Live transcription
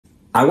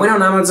I went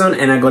on Amazon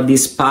and I got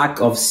this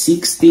pack of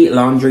 60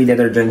 laundry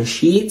detergent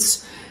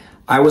sheets.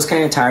 I was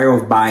kind of tired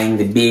of buying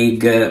the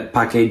big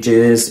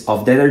packages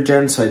of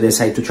detergent, so I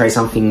decided to try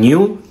something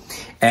new.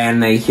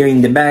 And here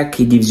in the back,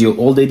 it gives you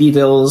all the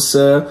details,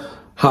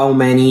 how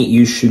many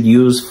you should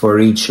use for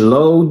each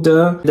load.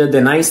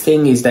 The nice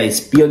thing is that it's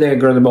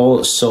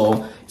biodegradable,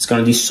 so it's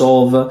gonna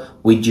dissolve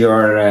with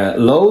your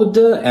load,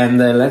 and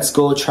let's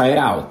go try it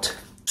out.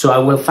 So I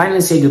will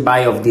finally say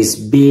goodbye of these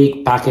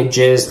big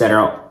packages that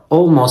are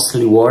all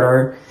mostly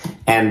water,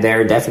 and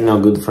they're definitely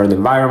not good for the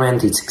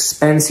environment. It's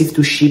expensive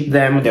to ship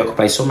them, they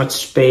occupy so much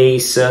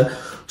space.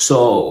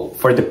 So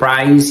for the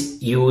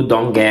price, you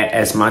don't get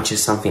as much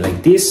as something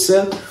like this.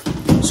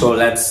 So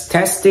let's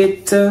test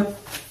it.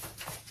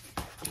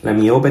 Let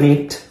me open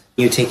it.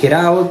 You take it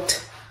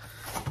out.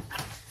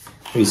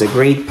 There's a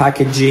great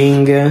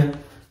packaging. It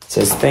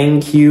says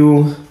thank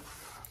you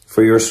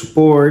for your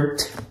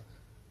support.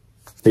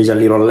 There's a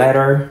little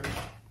letter.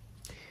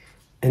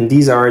 And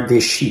these are the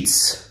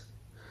sheets.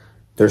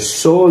 They're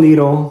so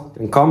little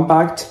and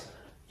compact.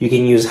 You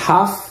can use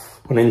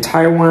half, an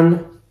entire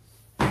one.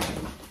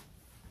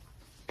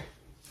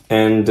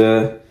 And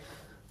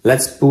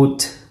let's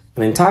put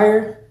an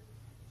entire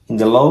in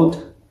the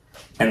load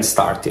and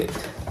start it.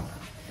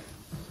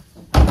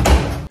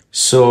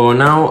 So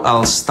now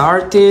I'll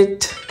start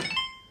it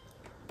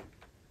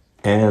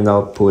and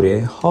I'll put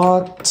it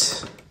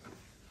hot.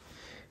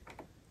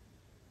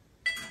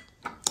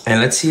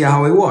 And let's see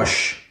how it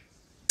wash.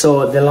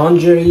 So the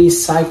laundry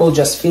cycle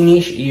just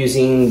finished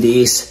using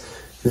these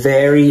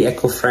very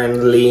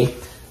eco-friendly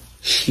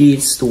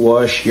sheets to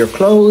wash your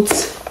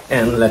clothes.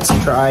 And let's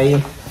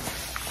try.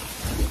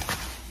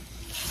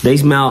 They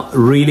smell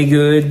really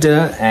good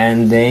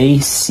and they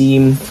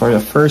seem, for the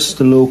first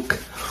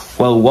look,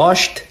 well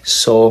washed.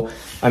 So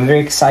I'm very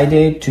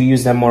excited to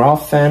use them more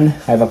often.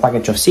 I have a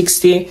package of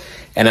 60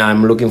 and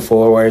I'm looking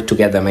forward to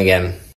get them again.